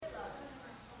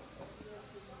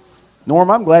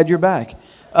Norm, I'm glad you're back.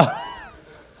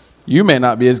 You may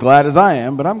not be as glad as I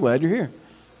am, but I'm glad you're here.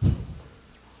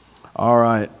 All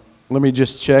right. Let me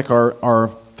just check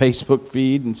our Facebook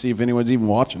feed and see if anyone's even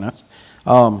watching us,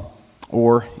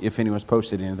 or if anyone's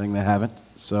posted anything. They haven't.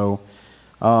 So,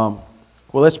 well,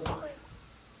 let's pray.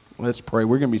 Let's pray.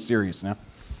 We're going to be serious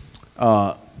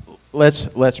now.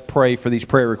 Let's pray for these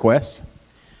prayer requests,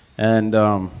 and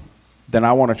then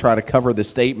I want to try to cover the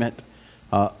statement: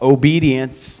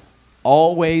 obedience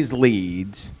always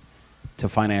leads to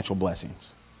financial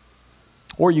blessings.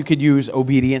 Or you could use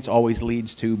obedience always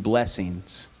leads to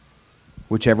blessings.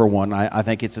 Whichever one. I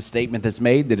think it's a statement that's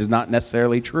made that is not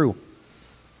necessarily true.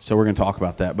 So we're going to talk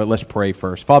about that. But let's pray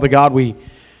first. Father God, we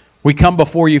come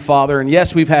before you, Father. And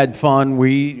yes, we've had fun.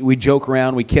 We joke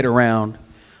around. We kid around.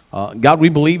 God, we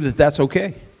believe that that's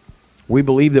okay. We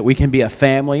believe that we can be a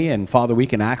family. And Father, we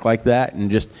can act like that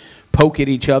and just poke at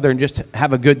each other and just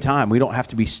have a good time. We don't have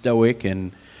to be stoic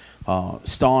and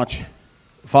staunch.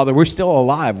 Father, we're still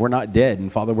alive. We're not dead.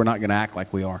 And Father, we're not going to act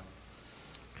like we are.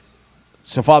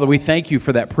 So, Father, we thank you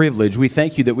for that privilege. We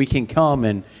thank you that we can come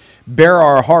and bear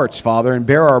our hearts, Father, and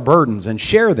bear our burdens and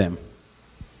share them.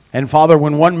 And, Father,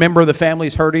 when one member of the family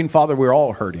is hurting, Father, we're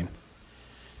all hurting.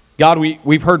 God,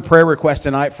 we've heard prayer requests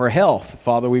tonight for health.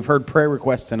 Father, we've heard prayer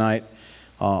requests tonight,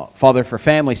 Father, for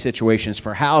family situations,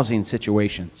 for housing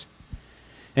situations.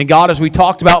 And, God, as we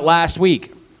talked about last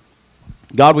week,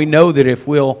 God, we know that if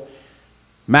we'll,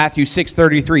 Matthew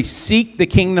 6:33, seek the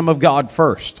kingdom of God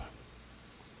first,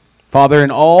 Father,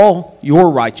 in all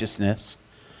your righteousness,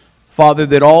 Father,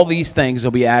 that all these things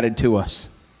will be added to us.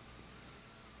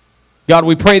 God,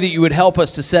 we pray that you would help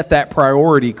us to set that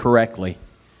priority correctly.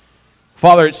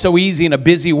 Father, it's so easy in a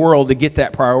busy world to get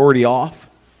that priority off.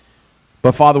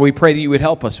 But Father, we pray that you would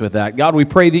help us with that. God, we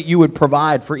pray that you would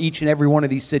provide for each and every one of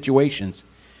these situations,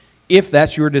 if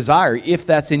that's your desire, if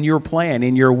that's in your plan,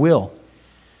 in your will.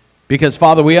 Because,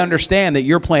 Father, we understand that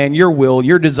your plan, your will,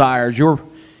 your desires, your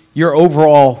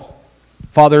overall,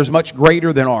 Father, is much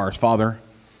greater than ours, Father.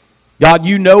 God,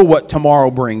 you know what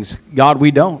tomorrow brings. God,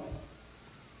 we don't.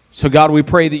 So, God, we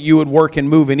pray that you would work and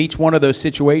move in each one of those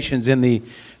situations, in the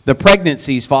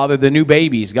pregnancies, Father, the new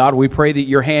babies. God, we pray that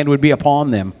your hand would be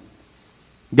upon them.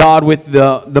 God, with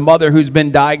the mother who's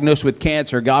been diagnosed with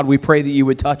cancer, God, we pray that you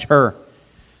would touch her.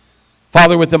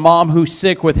 Father, with the mom who's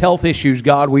sick with health issues,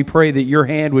 God, we pray that your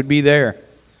hand would be there.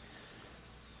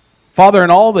 Father, in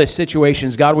all these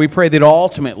situations, God, we pray that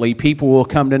ultimately people will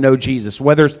come to know Jesus.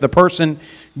 Whether it's the person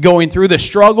going through the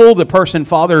struggle, the person,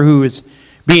 Father, who is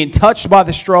being touched by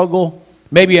the struggle,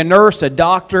 maybe a nurse, a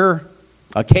doctor,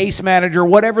 a case manager,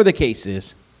 whatever the case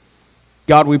is.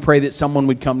 God, we pray that someone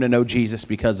would come to know Jesus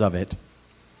because of it.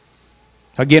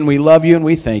 Again, we love you and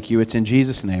we thank you. It's in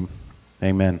Jesus' name.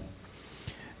 Amen.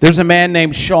 There's a man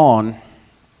named Sean.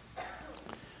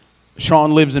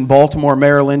 Sean lives in Baltimore,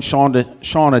 Maryland. Sean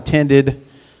attended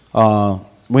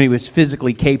when he was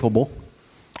physically capable.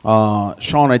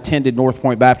 Sean attended North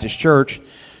Point Baptist Church.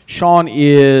 Sean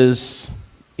is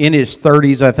in his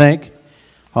 30s, I think,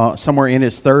 somewhere in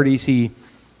his 30s.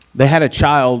 They had a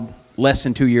child less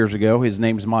than 2 years ago. His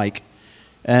name's Mike.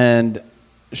 And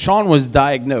Sean was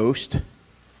diagnosed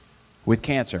with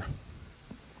cancer.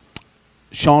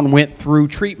 Sean went through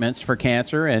treatments for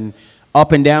cancer and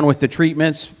up and down with the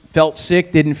treatments, felt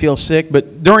sick, didn't feel sick.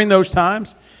 But during those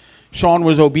times, Sean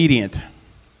was obedient.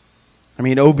 I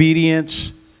mean,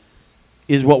 obedience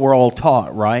is what we're all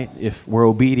taught, right? If we're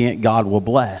obedient, God will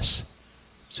bless.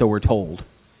 So we're told.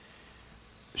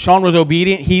 Sean was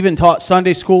obedient. He even taught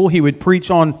Sunday school. He would preach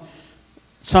on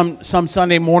some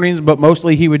Sunday mornings, but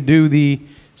mostly he would do the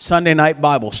Sunday night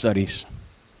Bible studies.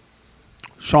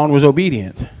 Sean was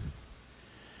obedient.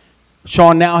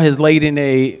 Sean now has laid in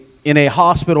a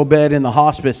hospital bed in the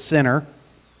hospice center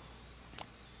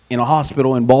in a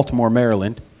hospital in Baltimore,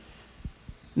 Maryland,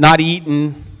 not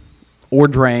eaten or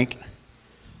drank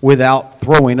without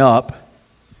throwing up,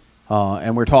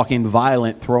 and we're talking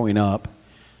violent throwing up,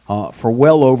 for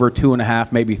well over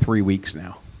 2.5, maybe 3 weeks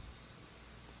now.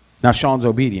 Now, Sean's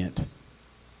obedient.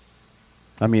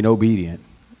 I mean, obedient.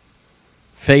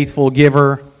 Faithful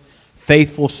giver,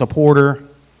 faithful supporter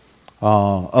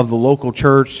of the local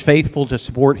church, faithful to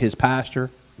support his pastor,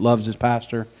 loves his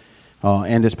pastor,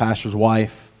 and his pastor's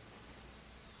wife.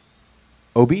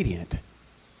 Obedient.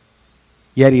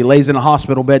 Yet he lays in a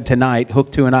hospital bed tonight,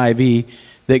 hooked to an IV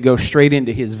that goes straight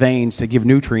into his veins to give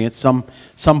nutrients,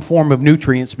 some form of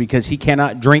nutrients, because he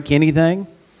cannot drink anything.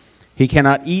 He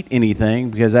cannot eat anything,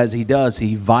 because as he does,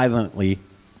 he violently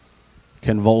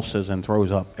convulses and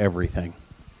throws up everything.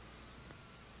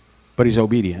 But he's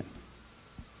obedient.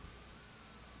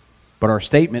 But our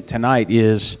statement tonight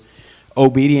is,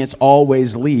 Obedience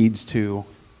always leads to,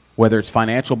 whether it's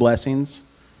financial blessings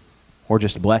or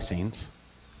just blessings,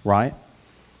 right?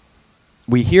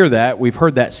 We hear that, we've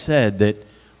heard that said that,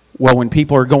 well, when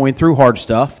people are going through hard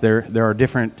stuff, there are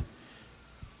different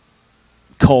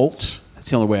cults. That's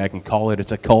the only way I can call it.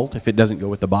 It's a cult. If it doesn't go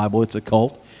with the Bible, it's a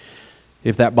cult.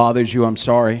 If that bothers you, I'm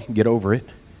sorry. Get over it.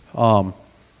 And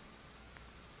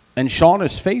Sean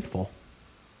is faithful.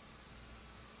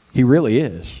 He really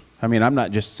is. I mean, I'm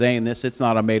not just saying this. It's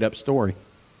not a made-up story.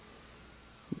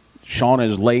 Sean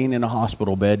is laying in a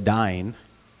hospital bed, dying.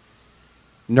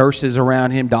 Nurses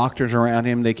around him, doctors around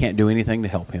him, they can't do anything to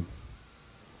help him.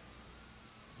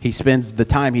 He spends the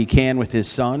time he can with his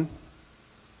son,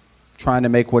 trying to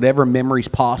make whatever memories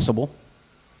possible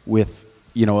with,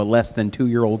 a less than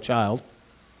 2-year-old child.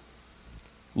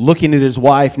 Looking at his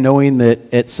wife, knowing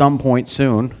that at some point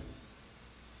soon,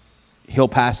 he'll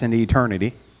pass into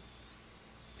eternity,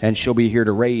 and she'll be here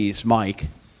to raise Mike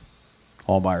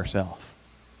all by herself.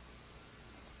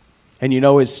 And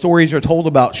as stories are told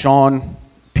about Sean,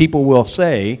 people will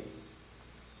say,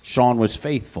 Sean was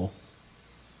faithful.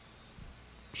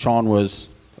 Sean was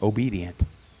obedient.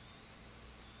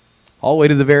 All the way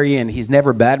to the very end. He's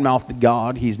never badmouthed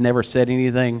God. He's never said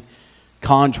anything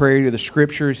contrary to the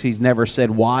Scriptures. He's never said,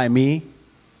 why me?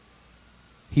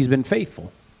 He's been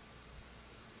faithful.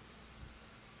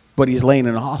 But he's laying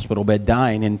in a hospital bed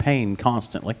dying in pain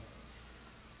constantly.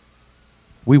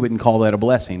 We wouldn't call that a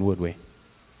blessing, would we?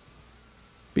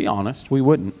 Be honest, we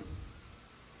wouldn't.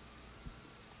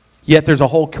 Yet there's a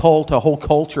whole cult, a whole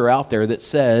culture out there that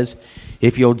says,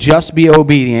 if you'll just be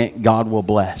obedient, God will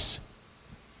bless.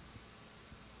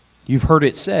 You've heard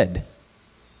it said.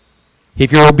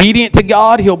 If you're obedient to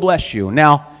God, He'll bless you.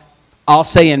 Now, I'll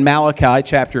say in Malachi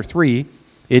chapter 3,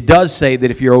 it does say that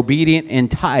if you're obedient in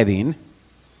tithing,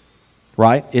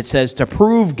 right, it says to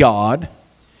prove God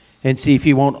and see if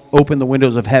He won't open the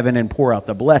windows of heaven and pour out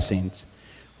the blessings,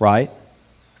 right?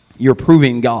 You're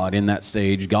proving God in that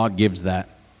stage. God gives that.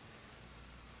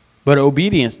 But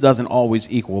obedience doesn't always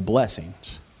equal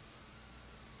blessings.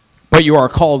 But you are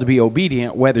called to be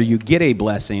obedient whether you get a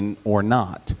blessing or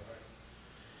not.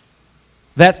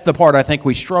 That's the part I think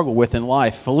we struggle with in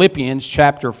life. Philippians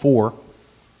chapter 4,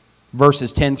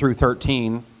 verses 10 through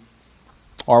 13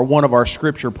 are one of our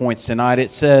scripture points tonight. It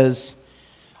says,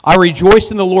 I rejoiced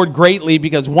in the Lord greatly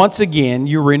because once again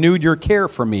you renewed your care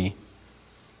for me.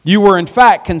 You were in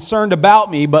fact concerned about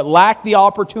me, but lacked the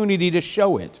opportunity to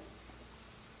show it.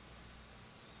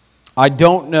 I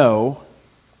don't know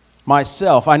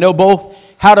myself. I know both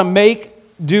how to make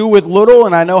do with little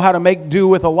and I know how to make do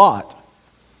with a lot.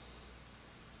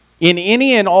 In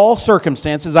any and all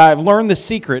circumstances, I have learned the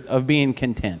secret of being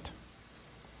content.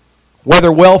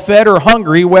 Whether well-fed or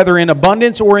hungry, whether in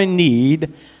abundance or in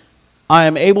need, I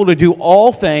am able to do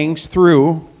all things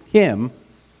through Him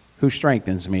who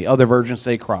strengthens me. Other versions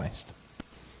say Christ.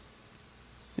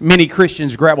 Many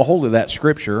Christians grab a hold of that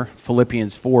scripture,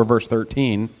 Philippians 4, verse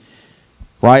 13.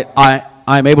 Right?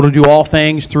 I'm able to do all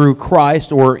things through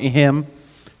Christ or Him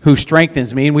who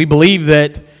strengthens me. And we believe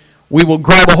that we will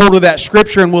grab a hold of that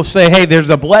scripture and we'll say, hey, there's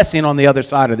a blessing on the other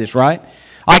side of this, right?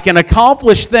 I can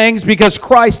accomplish things because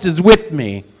Christ is with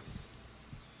me.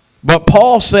 But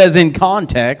Paul says in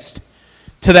context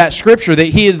to that scripture that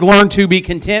he has learned to be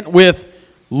content with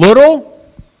little.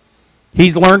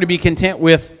 He's learned to be content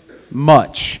with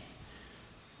much.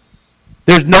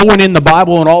 There's no one in the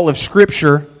Bible and all of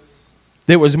Scripture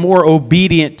that was more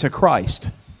obedient to Christ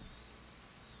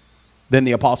than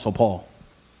the Apostle Paul.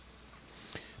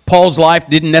 Paul's life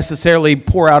didn't necessarily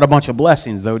pour out a bunch of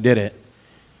blessings, though, did it?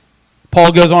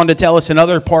 Paul goes on to tell us in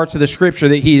other parts of the Scripture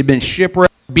that he had been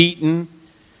shipwrecked, beaten,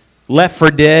 left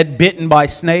for dead, bitten by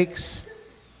snakes.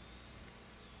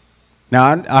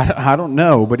 Now, I don't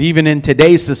know, but even in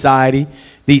today's society,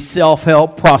 these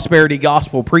self-help, prosperity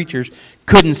gospel preachers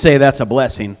couldn't say that's a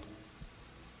blessing.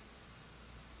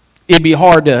 It'd be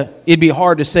hard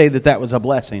to say that was a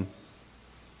blessing.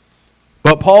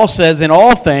 But Paul says, in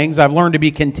all things, I've learned to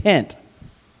be content.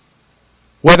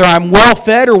 Whether I'm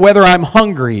well-fed or whether I'm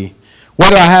hungry,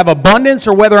 whether I have abundance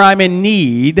or whether I'm in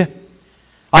need,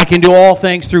 I can do all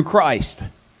things through Christ.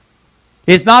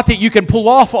 It's not that you can pull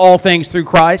off all things through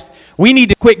Christ. We need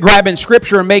to quit grabbing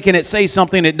Scripture and making it say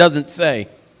something it doesn't say.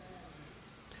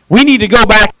 We need to go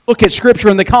back and look at Scripture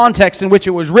in the context in which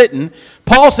it was written.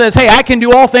 Paul says, hey, I can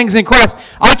do all things in Christ.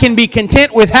 I can be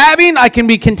content with having, I can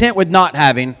be content with not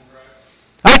having.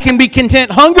 I can be content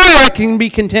hungry, or I can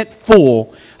be content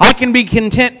full. I can be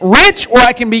content rich, or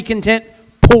I can be content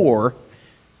poor.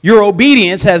 Your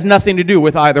obedience has nothing to do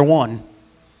with either one.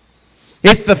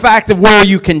 It's the fact of where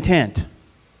you content.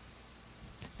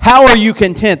 How are you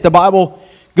content? The Bible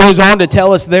goes on to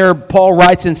tell us there, Paul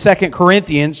writes in 2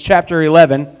 Corinthians chapter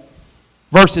 11,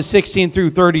 verses 16 through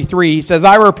 33, he says,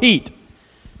 I repeat,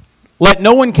 let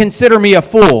no one consider me a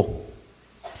fool.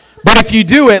 But if you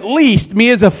do, at least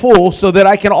me as a fool, so that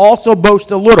I can also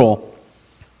boast a little.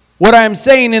 What I am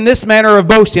saying in this manner of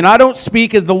boasting, I don't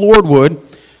speak as the Lord would,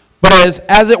 but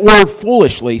as it were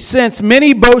foolishly. Since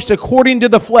many boast according to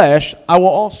the flesh, I will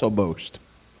also boast.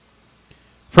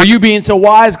 For you being so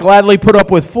wise, gladly put up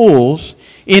with fools.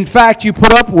 In fact, you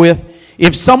put up with,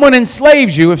 if someone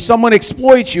enslaves you, if someone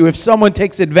exploits you, if someone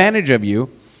takes advantage of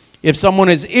you, if someone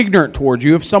is ignorant toward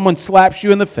you, if someone slaps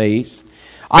you in the face,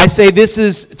 I say this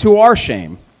is to our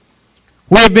shame.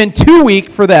 We have been too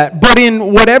weak for that. But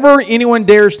in whatever anyone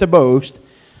dares to boast,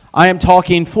 I am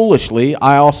talking foolishly,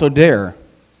 I also dare.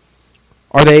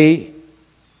 Are they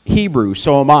Hebrews?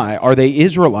 So am I. Are they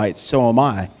Israelites? So am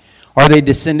I. Are they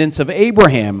descendants of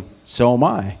Abraham? So am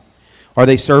I. Are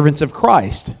they servants of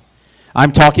Christ?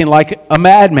 I'm talking like a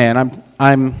madman.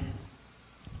 I'm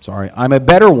a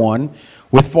better one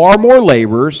with far more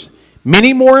labors,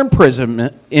 many more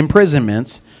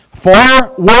imprisonments,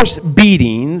 far worse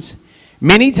beatings,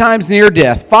 many times near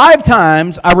death. 5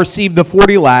 times I received the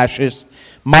 40 lashes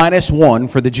minus 1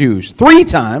 for the Jews. 3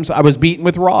 times I was beaten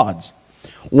with rods.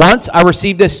 Once I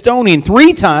received a stoning.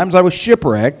 3 times I was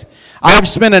shipwrecked. I have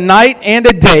spent a night and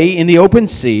a day in the open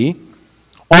sea.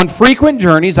 On frequent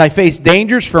journeys, I faced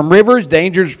dangers from rivers,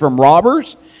 dangers from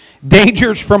robbers,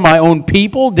 dangers from my own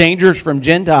people, dangers from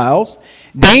Gentiles,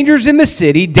 dangers in the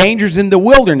city, dangers in the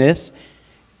wilderness,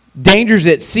 dangers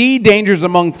at sea, dangers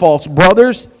among false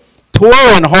brothers, toil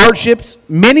and hardships,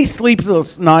 many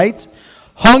sleepless nights,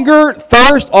 hunger,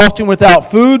 thirst, often without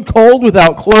food, cold,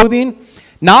 without clothing,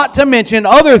 not to mention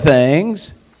other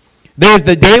things. There's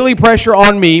the daily pressure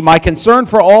on me, my concern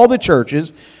for all the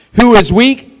churches. Who is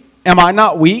weak? Am I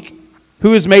not weak?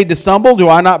 Who is made to stumble? Do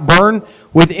I not burn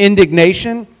with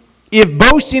indignation? If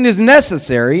boasting is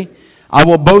necessary, I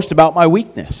will boast about my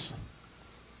weakness.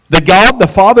 The God, the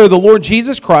Father of the Lord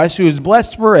Jesus Christ, who is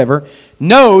blessed forever,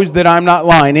 knows that I'm not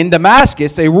lying. In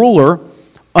Damascus, a ruler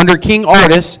under King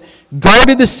Artas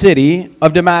guarded the city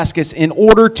of Damascus in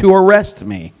order to arrest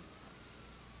me.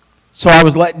 So I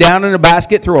was let down in a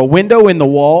basket through a window in the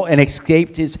wall and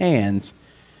escaped his hands.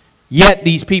 Yet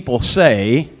these people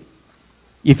say,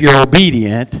 if you're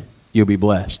obedient, you'll be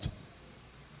blessed.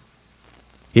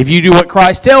 If you do what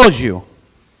Christ tells you,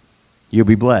 you'll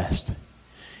be blessed.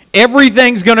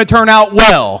 Everything's going to turn out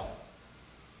well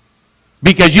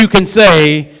because you can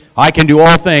say, I can do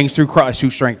all things through Christ who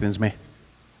strengthens me.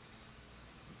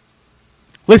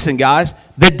 Listen, guys,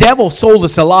 the devil sold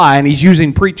us a lie and he's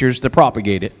using preachers to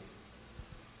propagate it.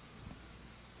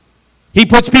 He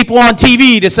puts people on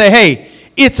TV to say, hey,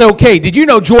 it's okay. Did you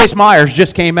know Joyce Myers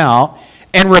just came out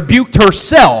and rebuked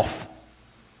herself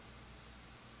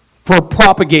for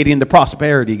propagating the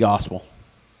prosperity gospel?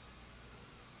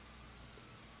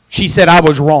 She said, I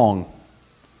was wrong.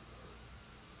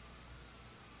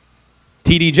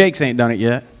 T.D. Jakes ain't done it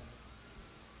yet.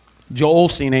 Joel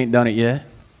Osteen ain't done it yet.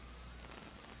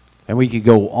 And we could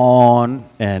go on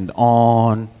and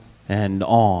on and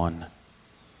on.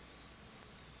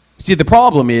 See, the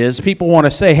problem is people want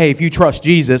to say, hey, if you trust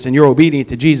Jesus and you're obedient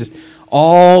to Jesus,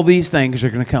 all these things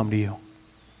are going to come to you.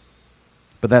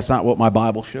 But that's not what my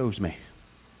Bible shows me.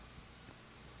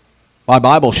 My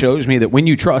Bible shows me that when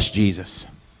you trust Jesus,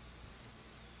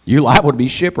 you're liable to be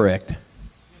shipwrecked.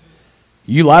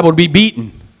 You're liable to be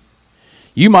beaten.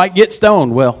 You might get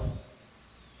stoned. Well,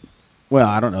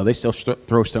 I don't know. They still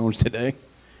throw stones today,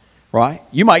 right?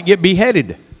 You might get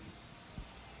beheaded.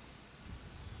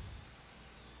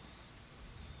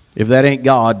 If that ain't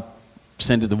God,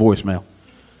 send it to voicemail.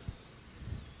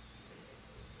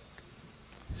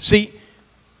 See,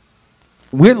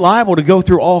 we're liable to go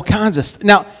through all kinds of stuff.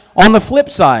 Now, on the flip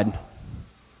side,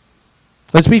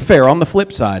 let's be fair, on the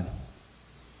flip side,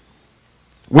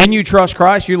 when you trust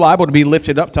Christ, you're liable to be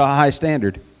lifted up to a high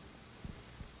standard.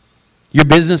 Your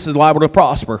business is liable to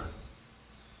prosper.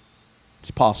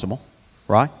 It's possible,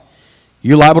 right?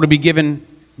 You're liable to be given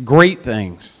great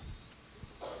things.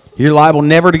 You're liable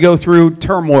never to go through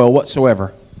turmoil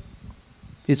whatsoever.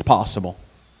 It's possible.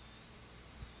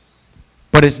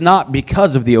 But it's not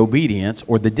because of the obedience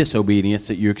or the disobedience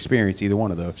that you experience either one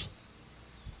of those.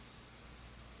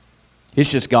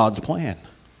 It's just God's plan.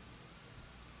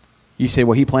 You say,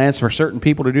 well, he plans for certain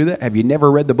people to do that. Have you never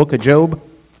read the book of Job?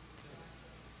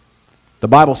 The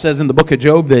Bible says in the book of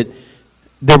Job that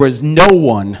there was no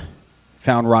one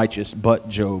found righteous but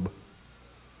Job.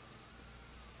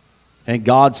 And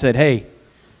God said,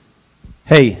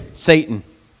 hey, Satan,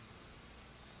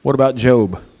 what about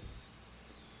Job?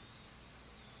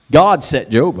 God set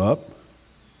Job up.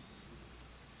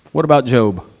 What about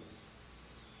Job?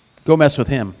 Go mess with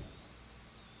him.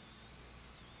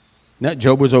 No,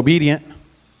 Job was obedient,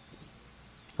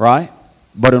 right?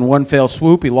 But in one fell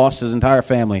swoop, he lost his entire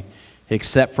family,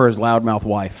 except for his loudmouth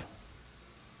wife.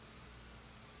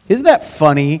 Isn't that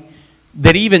funny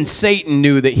that even Satan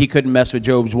knew that he couldn't mess with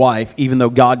Job's wife, even though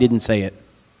God didn't say it?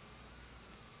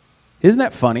 Isn't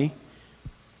that funny?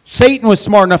 Satan was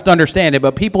smart enough to understand it,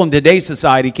 but people in today's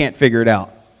society can't figure it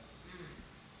out.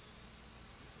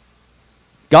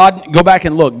 God, go back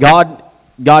and look.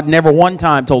 God never one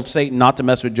time told Satan not to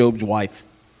mess with Job's wife.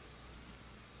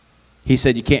 He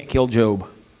said, you can't kill Job.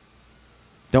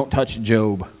 Don't touch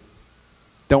Job.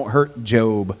 Don't hurt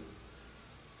Job.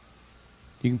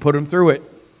 You can put him through it,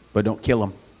 but don't kill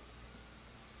him.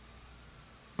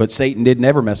 But Satan did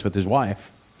never mess with his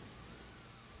wife.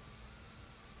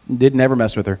 Did never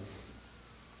mess with her.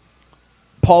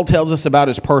 Paul tells us about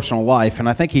his personal life, and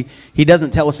I think he doesn't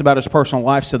tell us about his personal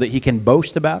life so that he can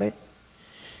boast about it.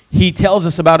 He tells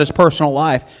us about his personal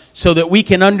life so that we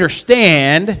can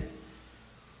understand,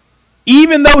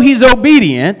 even though he's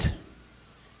obedient,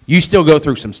 you still go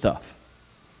through some stuff.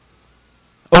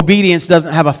 Obedience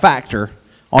doesn't have a factor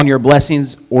on your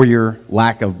blessings or your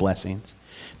lack of blessings.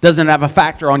 Doesn't have a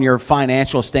factor on your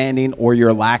financial standing or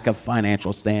your lack of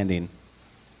financial standing.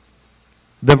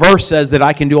 The verse says that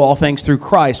I can do all things through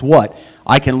Christ. What?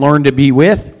 I can learn to be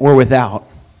with or without.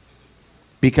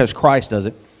 Because Christ does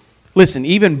it. Listen,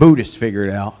 even Buddhists figure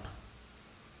it out.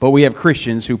 But we have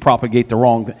Christians who propagate the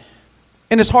wrong thing.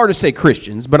 And it's hard to say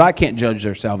Christians, but I can't judge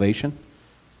their salvation.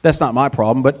 That's not my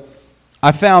problem. But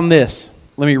I found this.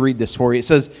 Let me read this for you. It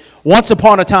says, once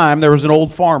upon a time there was an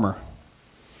old farmer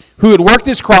who had worked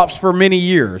his crops for many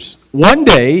years. One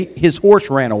day his horse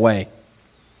ran away.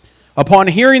 Upon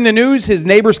hearing the news, his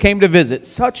neighbors came to visit.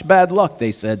 Such bad luck,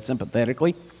 they said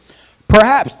sympathetically.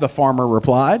 Perhaps, the farmer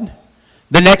replied.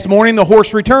 The next morning the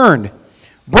horse returned,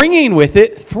 bringing with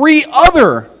it 3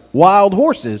 other wild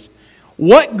horses.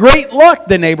 What great luck,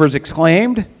 the neighbors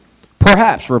exclaimed.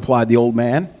 Perhaps, replied the old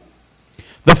man.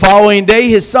 The following day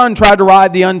his son tried to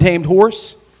ride the untamed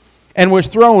horse and was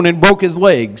thrown and broke his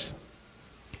legs.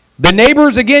 The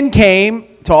neighbors again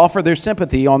came to offer their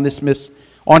sympathy on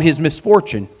his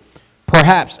misfortune.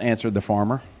 Perhaps, answered the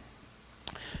farmer.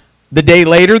 The day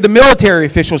later, the military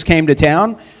officials came to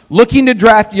town, looking to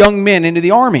draft young men into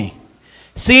the army.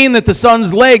 Seeing that the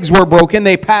son's legs were broken,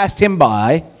 they passed him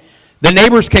by. The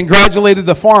neighbors congratulated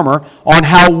the farmer on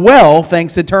how well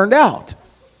things had turned out.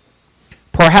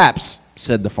 Perhaps,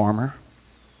 said the farmer.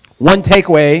 One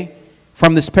takeaway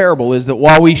from this parable is that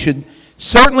while we should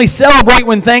certainly celebrate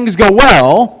when things go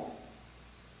well,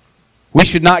 we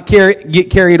should not get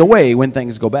carried away when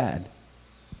things go bad.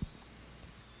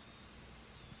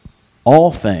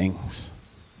 All things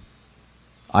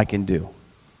I can do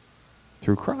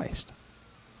through Christ.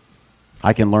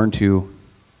 I can learn to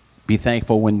be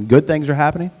thankful when good things are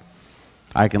happening.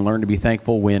 I can learn to be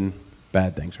thankful when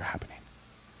bad things are happening.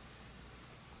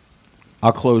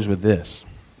 I'll close with this.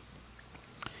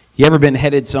 You ever been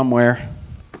headed somewhere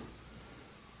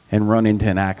and run into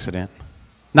an accident?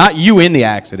 Not you in the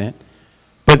accident,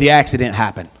 but the accident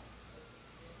happened.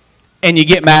 And you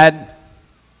get mad.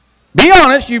 Be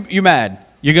honest, you're mad.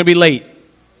 You're going to be late.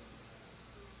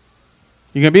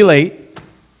 You're going to be late.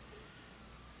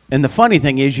 And the funny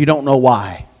thing is you don't know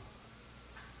why.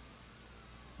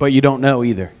 But you don't know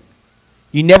either.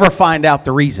 You never find out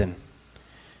the reason.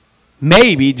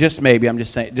 Maybe, just maybe, I'm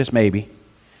just saying, just maybe,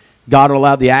 God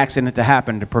allowed the accident to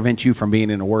happen to prevent you from being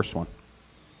in a worse one.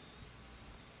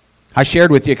 I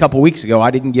shared with you a couple weeks ago,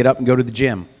 I didn't get up and go to the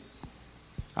gym.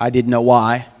 I didn't know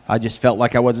why. I just felt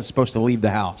like I wasn't supposed to leave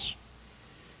the house.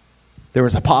 There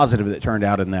was a positive that turned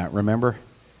out in that, remember?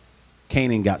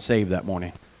 Canaan got saved that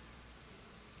morning.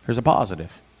 There's a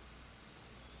positive.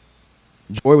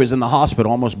 Joy was in the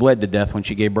hospital, almost bled to death when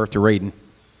she gave birth to Raiden.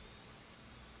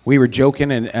 We were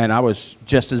joking, and I was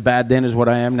just as bad then as what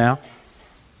I am now.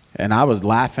 And I was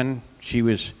laughing. She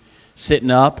was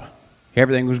sitting up.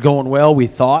 Everything was going well, we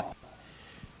thought.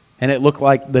 And it looked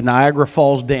like the Niagara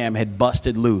Falls Dam had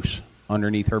busted loose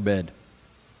underneath her bed.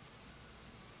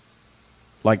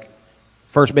 Like,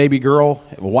 first baby girl,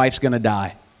 wife's going to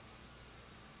die.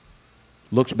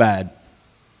 Looks bad.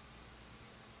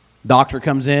 Doctor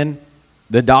comes in.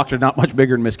 The doctor, not much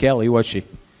bigger than Miss Kelly, was she?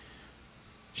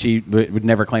 She would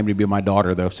never claim to be my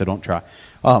daughter, though, so don't try.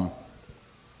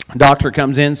 Doctor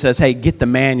comes in, says, hey, get the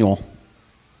manual.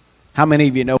 How many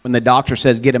of you know when the doctor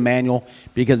says get a manual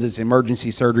because it's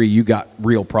emergency surgery, you got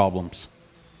real problems?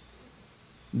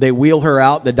 They wheel her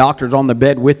out. The doctor's on the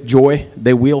bed with Joy.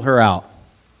 They wheel her out.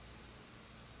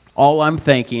 All I'm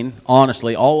thinking,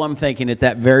 honestly, all I'm thinking at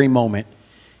that very moment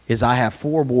is I have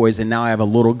 4 boys and now I have a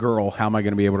little girl. How am I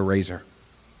going to be able to raise her?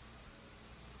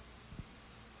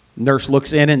 Nurse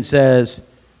looks in and says,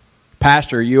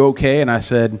 Pastor, are you okay? And I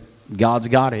said, God's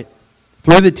got it.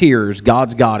 Through the tears,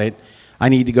 God's got it. I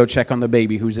need to go check on the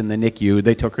baby who's in the NICU.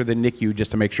 They took her to the NICU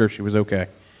just to make sure she was okay.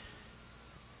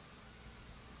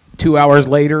 2 hours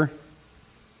later,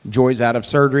 Joy's out of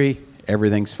surgery.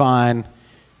 Everything's fine.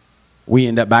 We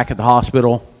end up back at the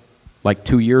hospital like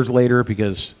 2 years later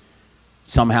because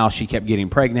somehow she kept getting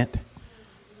pregnant.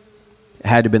 It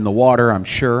had to have been the water, I'm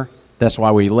sure. That's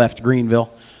why we left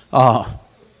Greenville. But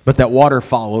that water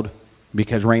followed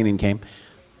because raining came.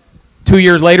 2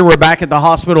 years later, we're back at the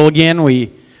hospital again.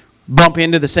 We bump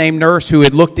into the same nurse who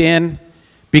had looked in.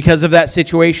 Because of that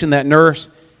situation, that nurse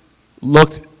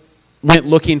went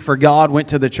looking for God, went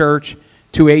to the church,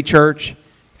 to a church,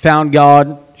 found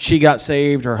God. She got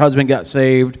saved. Her husband got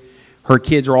saved. Her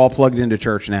kids are all plugged into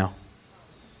church now.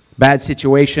 Bad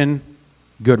situation,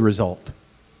 good result.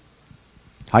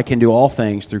 I can do all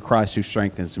things through Christ who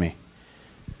strengthens me.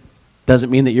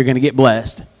 Doesn't mean that you're going to get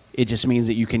blessed. It just means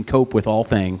that you can cope with all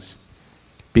things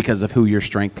because of who your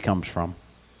strength comes from.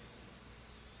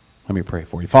 Let me pray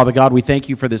for you. Father God, we thank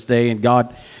you for this day. And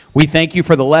God, we thank you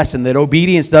for the lesson that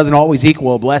obedience doesn't always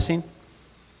equal a blessing.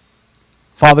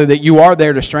 Father, that you are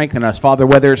there to strengthen us. Father,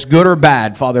 whether it's good or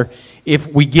bad, Father, if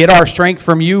we get our strength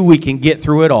from you, we can get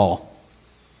through it all.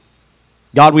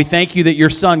 God, we thank you that your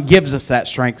Son gives us that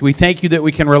strength. We thank you that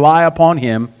we can rely upon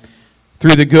him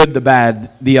through the good, the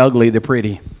bad, the ugly, the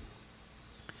pretty.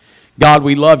 God,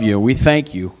 we love you. We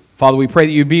thank you. Father, we pray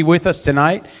that you'd be with us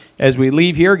tonight as we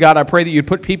leave here. God, I pray that you'd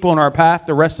put people in our path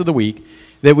the rest of the week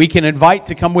that we can invite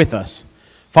to come with us.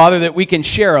 Father, that we can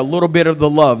share a little bit of the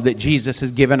love that Jesus has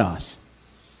given us.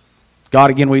 God,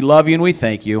 again, we love you and we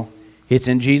thank you. It's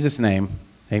in Jesus' name.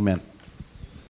 Amen.